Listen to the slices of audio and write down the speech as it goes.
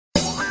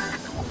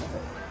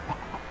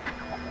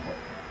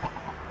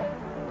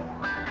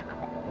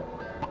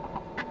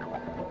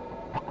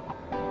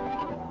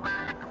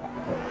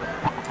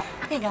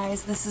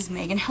guys, this is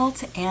Megan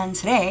Hilt, and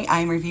today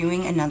I'm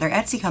reviewing another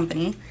Etsy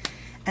company,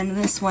 and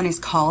this one is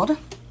called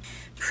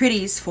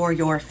Pretties for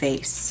Your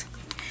Face.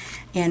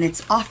 And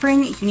it's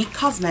offering unique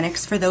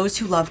cosmetics for those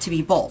who love to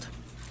be bold.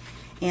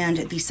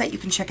 And the site you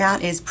can check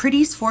out is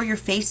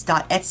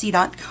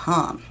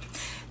prettiesforyourface.etsy.com.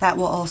 That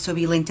will also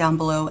be linked down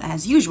below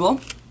as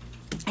usual.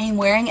 I am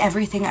wearing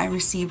everything I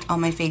received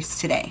on my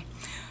face today.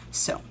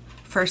 So,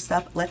 first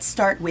up, let's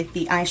start with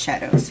the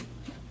eyeshadows.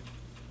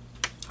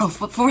 Oh,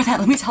 before that,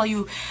 let me tell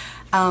you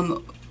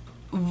how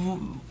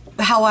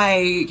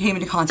I came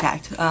into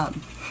contact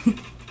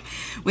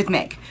with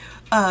Meg.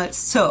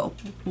 So,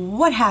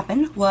 what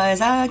happened was,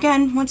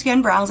 once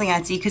again, browsing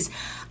Etsy, because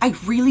I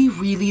really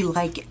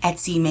like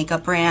Etsy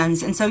makeup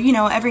brands, and so, you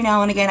know, every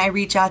now and again I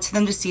reach out to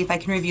them to see if I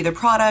can review their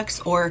products,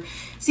 or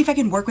see if I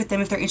can work with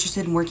them if they're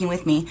interested in working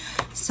with me.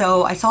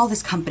 So, I saw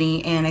this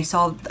company, and I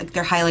saw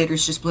their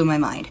highlighters just blew my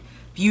mind.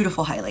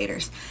 Beautiful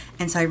highlighters.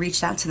 And so I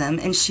reached out to them,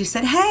 and she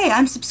said, hey,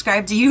 I'm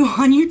subscribed to you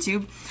on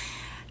YouTube.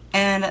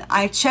 And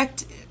I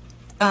checked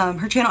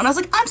her channel, and I was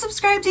like, I'm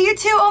subscribed to you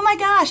too. Oh my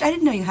gosh, I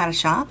didn't know you had a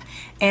shop.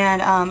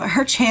 And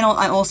her channel,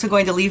 I'm also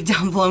going to leave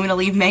down below. I'm going to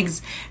leave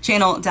Meg's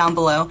channel down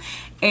below.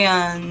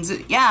 And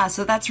yeah,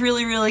 so that's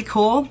really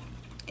cool.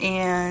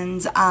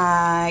 And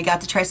I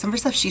got to try some of her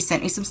stuff. She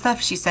sent me some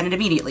stuff. She sent it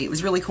immediately. It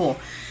was really cool.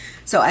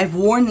 So I've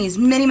worn these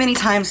many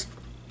times.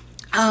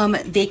 The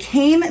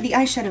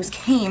eyeshadows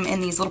came in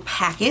these little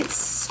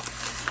packets,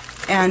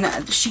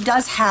 and she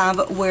does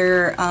have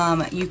where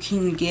you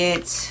can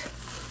get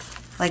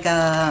like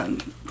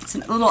it's a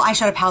little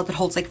eyeshadow palette that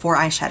holds like 4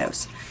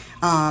 eyeshadows.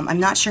 I'm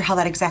not sure how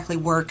that exactly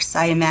works.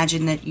 I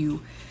imagine that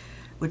you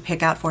would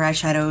pick out 4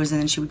 eyeshadows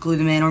and then she would glue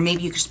them in, or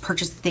maybe you could just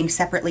purchase the thing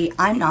separately.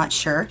 I'm not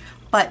sure,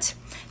 but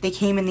they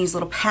came in these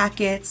little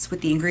packets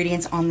with the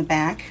ingredients on the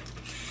back,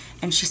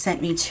 and she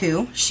sent me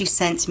 2. She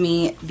sent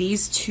me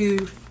these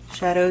 2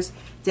 shadows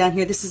down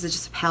here. This is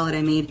just a palette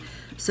I made.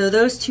 So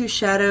those 2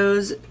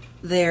 shadows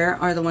there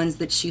are the ones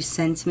that she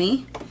sent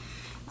me.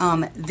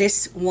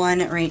 This one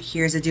right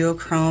here is a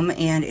duochrome,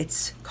 and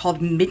it's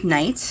called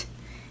Midnight.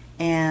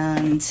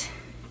 And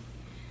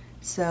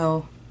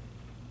so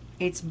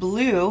it's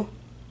blue,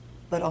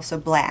 but also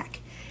black.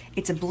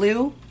 It's a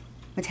blue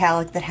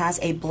metallic that has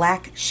a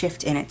black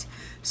shift in it.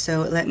 So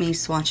let me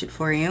swatch it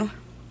for you.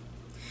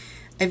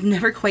 I've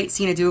never quite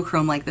seen a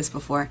duochrome like this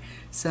before.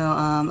 So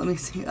let me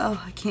see.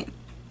 Oh, I can't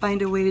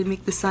find a way to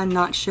make the sun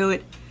not show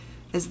it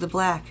as the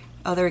black.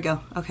 Oh, there we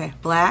go. Okay,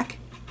 black,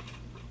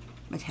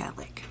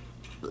 metallic.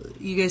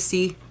 You guys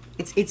see?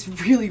 It's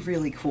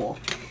really cool.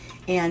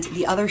 And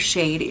the other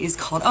shade is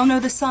called, oh no,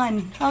 the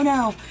sun. Oh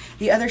no.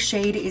 The other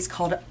shade is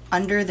called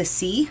Under the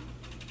Sea.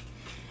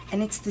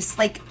 And it's this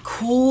like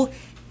cool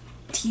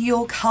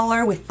teal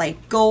color with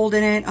like gold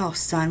in it. Oh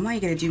sun, why are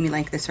you gonna do me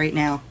like this right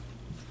now?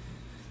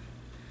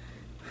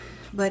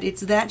 But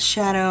it's that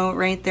shadow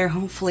right there.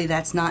 Hopefully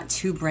that's not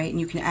too bright and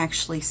you can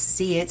actually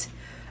see it.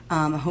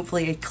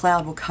 Hopefully a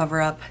cloud will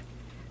cover up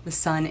the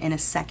sun in a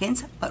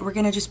second, but we're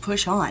gonna just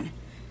push on.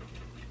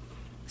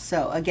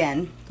 So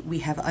again, we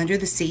have Under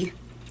the Sea.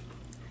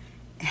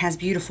 It has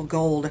beautiful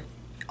gold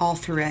all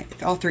through it.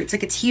 It's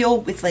like a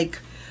teal with like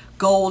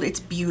gold. It's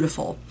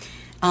beautiful.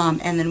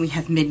 And then we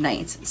have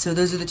Midnight. So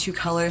those are the 2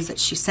 colors that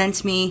she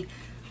sent me.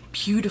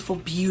 Beautiful.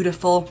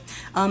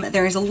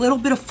 There is a little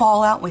bit of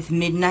fallout with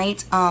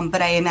Midnight,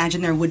 but I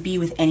imagine there would be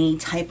with any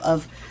type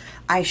of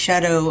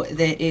eyeshadow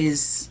that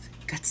is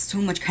got so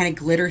much kind of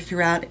glitter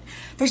throughout.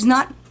 There's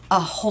not a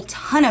whole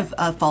ton of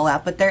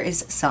fallout, but there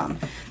is some.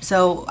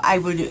 So I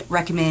would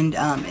recommend,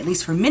 at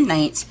least for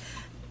Midnight,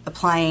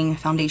 applying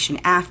foundation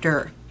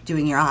after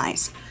doing your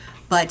eyes.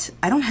 But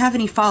I don't have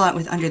any fallout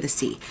with Under the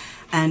Sea,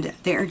 and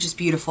they're just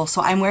beautiful.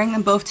 So I'm wearing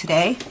them both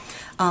today.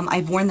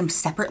 I've worn them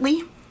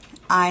separately.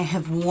 I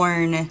have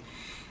worn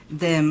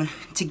them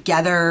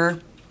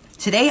together.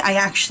 Today I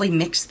actually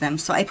mixed them.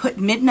 So I put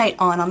Midnight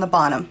on the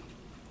bottom,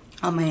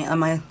 on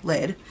my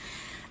lid,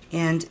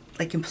 and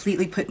I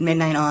completely put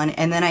Midnight on,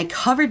 and then I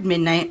covered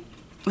Midnight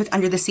with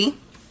Under the Sea,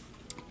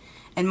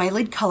 and my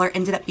lid color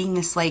ended up being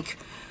this like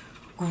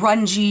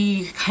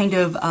grungy kind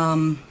of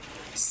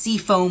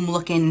seafoam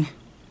looking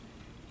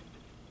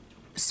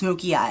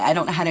smoky eye. I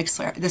don't know how to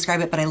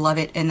describe it, but I love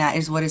it, and that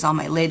is what is on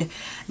my lid.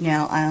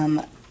 Now,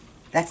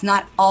 that's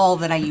not all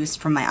that I used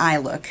for my eye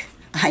look.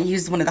 I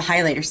used one of the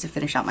highlighters to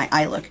finish out my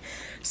eye look.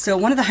 So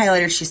one of the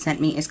highlighters she sent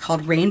me is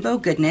called Rainbow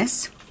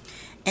Goodness,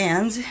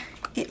 and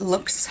it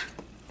looks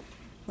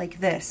like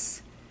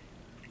this.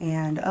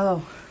 And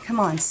oh, come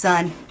on,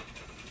 sun.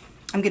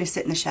 I'm gonna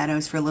sit in the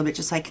shadows for a little bit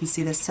just so I can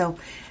see this. So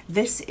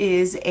this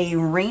is a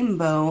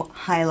rainbow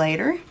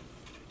highlighter.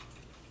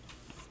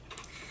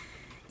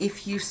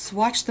 If you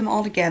swatch them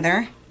all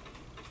together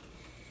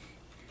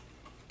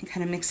and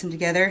kind of mix them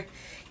together,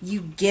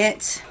 you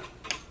get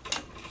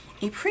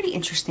a pretty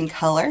interesting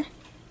color. So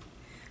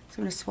I'm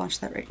going to swatch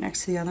that right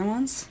next to the other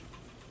ones.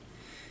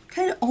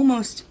 Kind of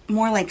almost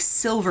more like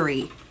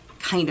silvery,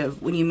 kind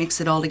of, when you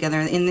mix it all together.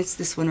 And it's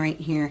this one right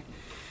here.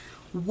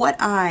 What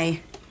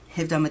I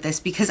have done with this,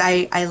 because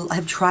I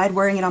have tried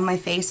wearing it on my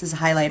face as a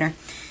highlighter,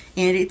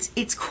 and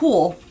it's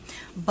cool,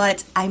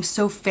 but I'm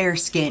so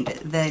fair-skinned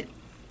that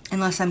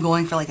unless I'm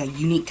going for like a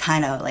unique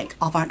kind of like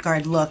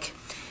avant-garde look,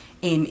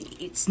 and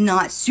it's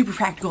not super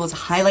practical as a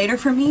highlighter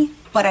for me,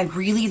 but I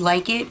really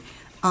like it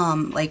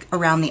like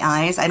around the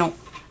eyes. I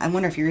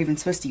wonder if you're even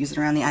supposed to use it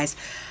around the eyes.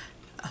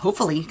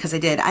 Hopefully, because I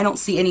did. I don't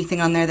see anything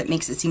on there that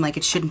makes it seem like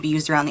it shouldn't be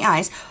used around the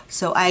eyes.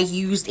 So I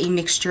used a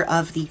mixture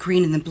of the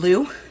green and the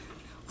blue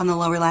on the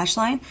lower lash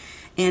line,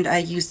 and I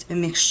used a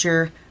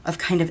mixture of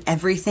kind of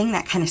everything,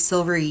 that kind of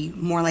silvery,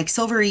 more like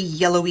silvery,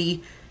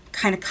 yellowy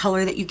kind of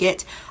color that you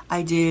get.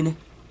 I did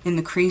in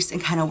the crease and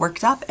kind of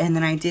worked up, and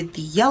then I did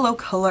the yellow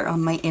color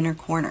on my inner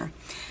corner.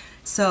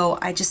 So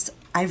I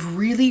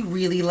really,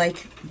 really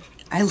like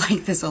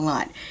this a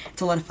lot.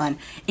 It's a lot of fun.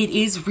 It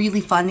is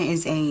really fun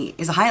as a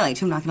highlight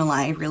too, I'm not gonna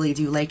lie, I really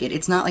do like it.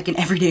 It's not like an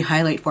everyday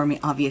highlight for me,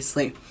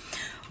 obviously,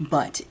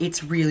 but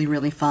it's really,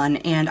 really fun.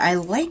 And I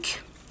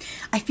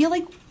feel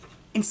like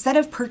instead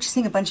of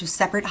purchasing a bunch of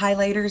separate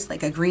highlighters,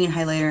 like a green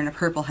highlighter and a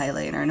purple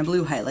highlighter and a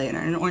blue highlighter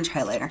and an orange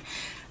highlighter,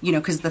 you know,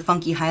 because the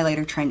funky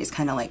highlighter trend is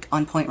kind of like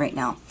on point right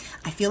now,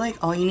 I feel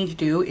like all you need to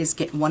do is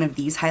get one of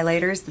these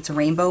highlighters that's a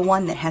rainbow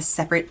one that has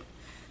separate,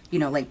 you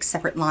know, like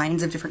separate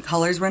lines of different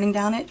colors running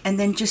down it, and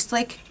then just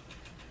like,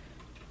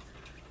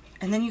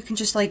 and then you can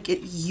just like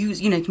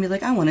use, you know, you can be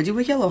like, I want to do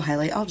a yellow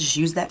highlight, I'll just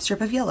use that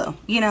strip of yellow,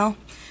 you know.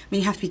 I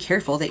mean, you have to be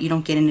careful that you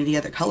don't get into the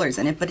other colors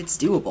in it, but it's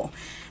doable.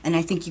 And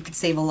I think you could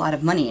save a lot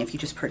of money if you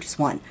just purchase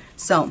one.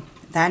 So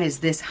that is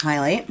this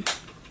highlight.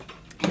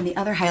 And the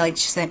other highlight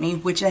she sent me,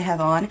 which I have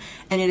on,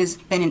 and it has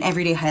been an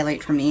everyday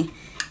highlight for me,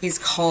 is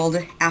called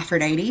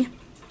Aphrodite.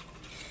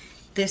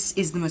 This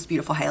is the most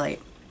beautiful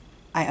highlight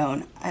I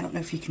own. I don't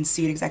know if you can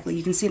see it exactly.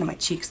 You can see it on my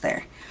cheeks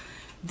there.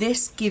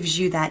 This gives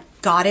you that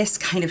goddess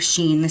kind of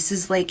sheen. This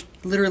is like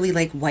literally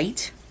like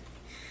white.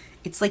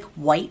 It's like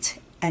white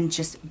and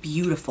just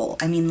beautiful.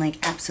 I mean, like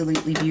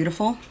absolutely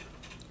beautiful.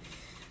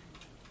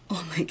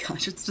 Oh my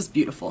gosh, it's just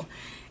beautiful.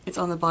 It's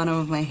on the bottom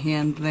of my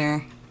hand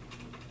there.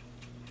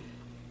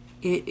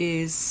 It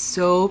is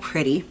so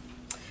pretty,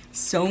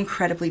 so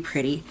incredibly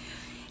pretty.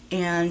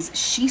 And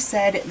she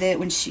said that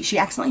when she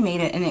accidentally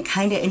made it, and it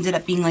kind of ended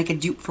up being like a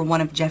dupe for one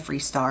of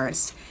Jeffree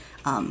Star's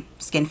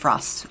Skin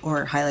Frost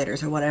or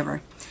highlighters or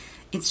whatever.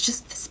 It's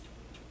just this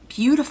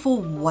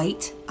beautiful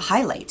white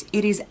highlight.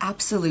 It is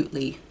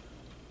absolutely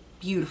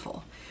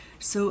beautiful.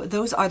 So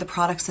those are the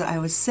products that I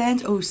was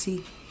sent. Oh, see,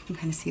 you can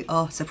kind of see it.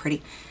 Oh, so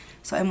pretty.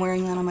 So I'm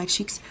wearing that on my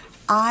cheeks.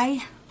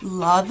 I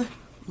love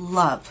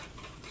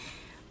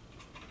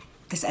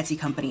this Etsy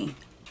company.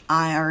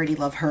 I already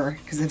love her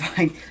because if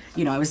I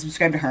was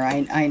subscribed to her,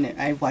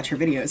 I watch her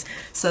videos,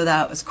 so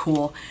that was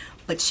cool.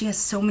 But she has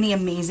so many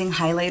amazing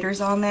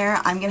highlighters on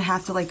there. I'm gonna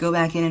have to like go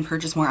back in and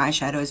purchase more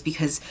eyeshadows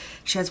because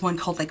she has one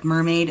called like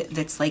Mermaid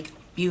that's like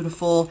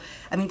beautiful.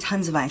 I mean,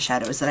 tons of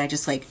eyeshadows that I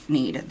just like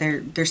need.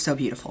 They're so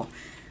beautiful.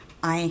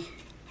 I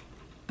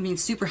mean,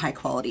 super high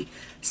quality.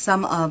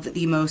 Some of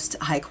the most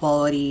high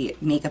quality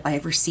makeup I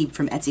have received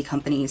from Etsy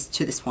companies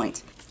to this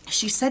point.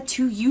 She said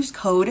to use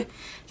code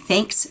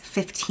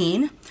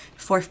THANKS15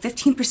 for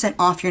 15%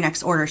 off your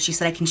next order. She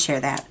said I can share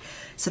that.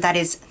 So that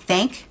is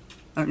thanks,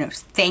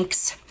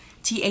 THANKS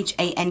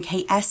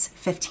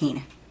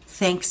 15.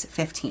 Thanks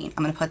 15.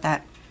 I'm gonna put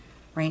that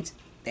right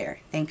there.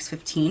 Thanks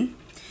 15.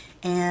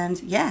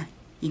 And yeah,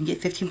 you can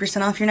get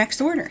 15% off your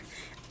next order.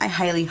 I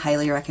highly,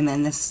 highly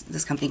recommend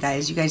this company,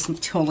 guys. You guys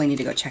totally need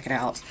to go check it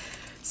out.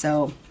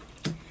 So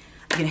I'm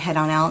gonna head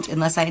on out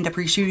unless I end up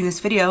reshooting this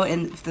video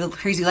and the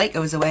crazy light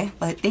goes away.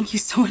 But thank you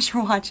so much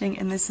for watching,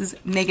 and this is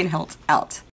Megan Helt out.